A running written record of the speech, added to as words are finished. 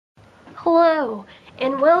Hello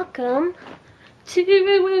and welcome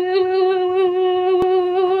to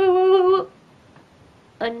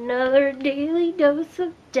another daily dose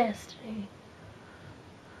of destiny.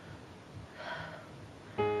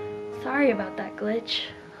 Sorry about that glitch.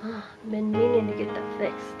 I've been meaning to get that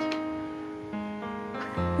fixed.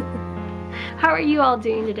 How are you all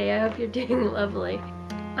doing today? I hope you're doing lovely.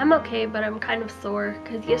 I'm okay, but I'm kind of sore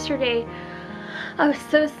because yesterday I was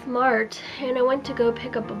so smart and I went to go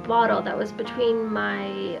pick up a bottle that was between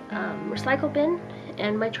my recycle bin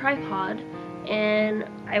and my tripod, and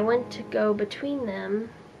I went to go between them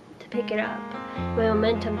to pick it up. My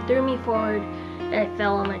momentum threw me forward and I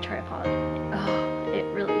fell on my tripod. Oh, it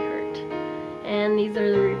really hurt. And these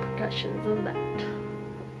are the repercussions of that.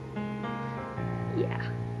 Yeah,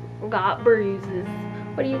 got bruises.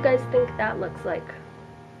 What do you guys think that looks like?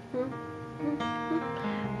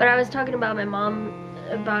 But I was talking about my mom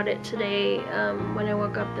about it today when I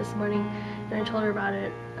woke up this morning, and I told her about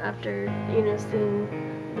it after, you know, seeing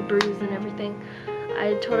the bruise and everything.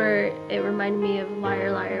 I told her it reminded me of Liar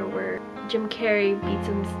Liar, where Jim Carrey beats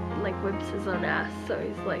him, like whips his own ass. So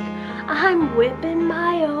he's like, I'm whipping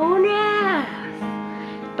my own ass.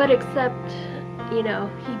 But except, you know,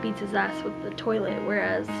 he beats his ass with the toilet,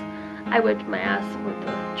 whereas I whipped my ass with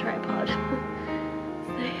the tripod.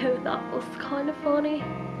 So that was kind of funny.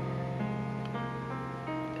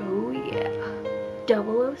 Oh yeah,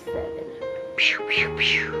 007. Pew, pew,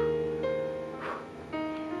 pew.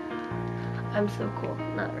 I'm so cool.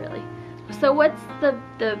 Not really. So what's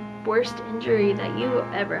the worst injury that you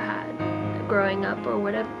ever had growing up, or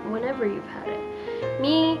whatever, whenever you've had it?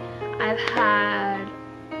 Me, I've had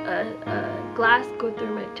a glass go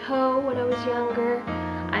through my toe when I was younger.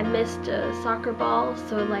 I missed a soccer ball,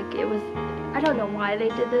 so like it was, I don't know why they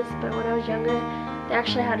did this, but when I was younger, they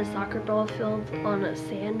actually had a soccer ball field on a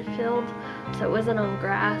sand field, so it wasn't on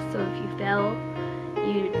grass, so if you fell,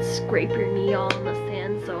 you'd scrape your knee all on the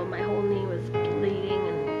sand, so my whole knee was bleeding,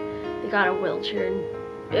 and they got a wheelchair, and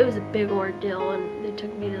it was a big ordeal, and they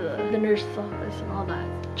took me to the nurse's office and all that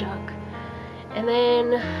junk. And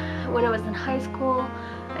then, when I was in high school,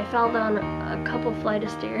 I fell down a couple flight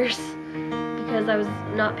of stairs, because I was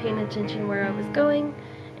not paying attention where I was going,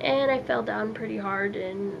 and I fell down pretty hard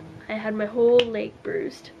and I had my whole leg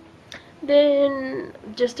bruised. Then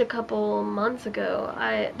just a couple months ago,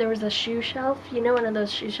 there was a shoe shelf, you know, one of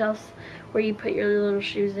those shoe shelves where you put your little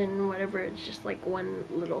shoes in, whatever, it's just like one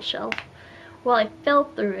little shelf. Well, I fell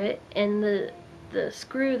through it, and the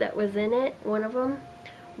screw that was in it, one of them,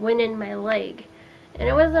 went in my leg. And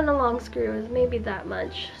it wasn't a long screw, it was maybe that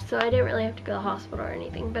much, so I didn't really have to go to the hospital or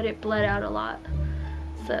anything, but it bled out a lot,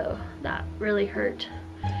 so that really hurt.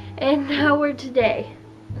 And now we're today.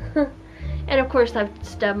 And of course I've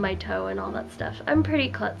stubbed my toe and all that stuff. I'm pretty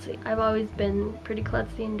klutzy. I've always been pretty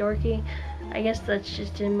klutzy and dorky. I guess that's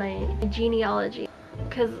just in my genealogy,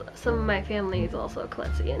 because some of my family is also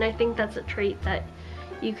klutzy, and I think that's a trait that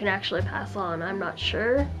you can actually pass on. I'm not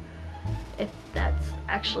sure if that's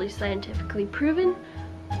actually scientifically proven,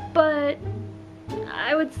 but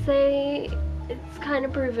I would say it's kind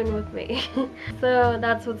of proven with me. So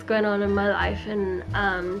that's what's going on in my life, and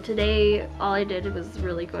today all I did was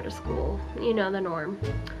really go to school, you know, the norm,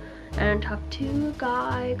 and talk to a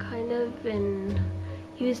guy kind of, and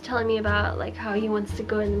he was telling me about like how he wants to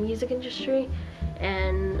go in the music industry,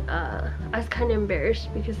 and I was kind of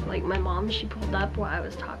embarrassed because like my mom, she pulled up while I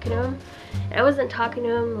was talking to him, and I wasn't talking to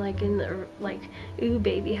him like in the like, ooh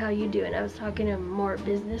baby, how you doing? I was talking to him more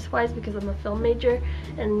business wise, because I'm a film major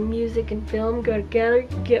and music and film go together,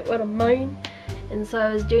 get what I mean? And so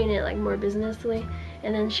I was doing it like more businessly,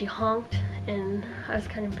 and then she honked, and I was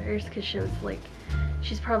kind of embarrassed because she was like,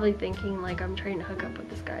 she's probably thinking like I'm trying to hook up with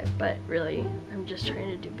this guy, but really I'm just trying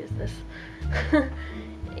to do business.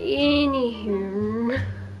 Anywho,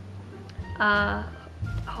 oh,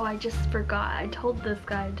 I just forgot. I told this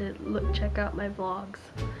guy to check out my vlogs.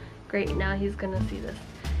 Great, now he's gonna see this.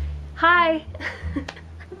 Hi!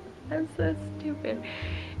 I'm so stupid.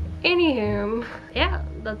 Anywho, yeah,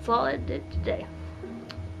 that's all I did today.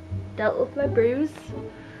 Dealt with my bruise,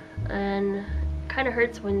 and kind of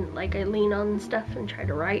hurts when like I lean on stuff and try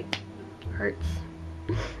to write. Hurts.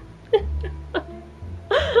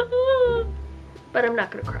 But I'm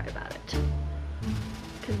not gonna cry about it,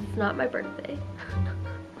 because it's not my birthday.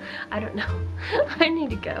 I don't know. I need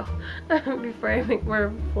to go before I make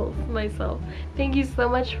more fools of myself. Thank you so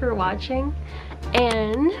much for watching,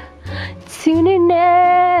 and tune in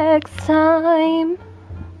next time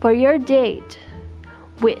for your date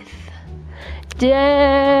with Destiny.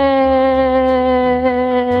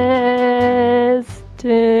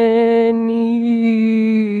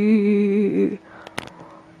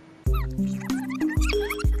 bye.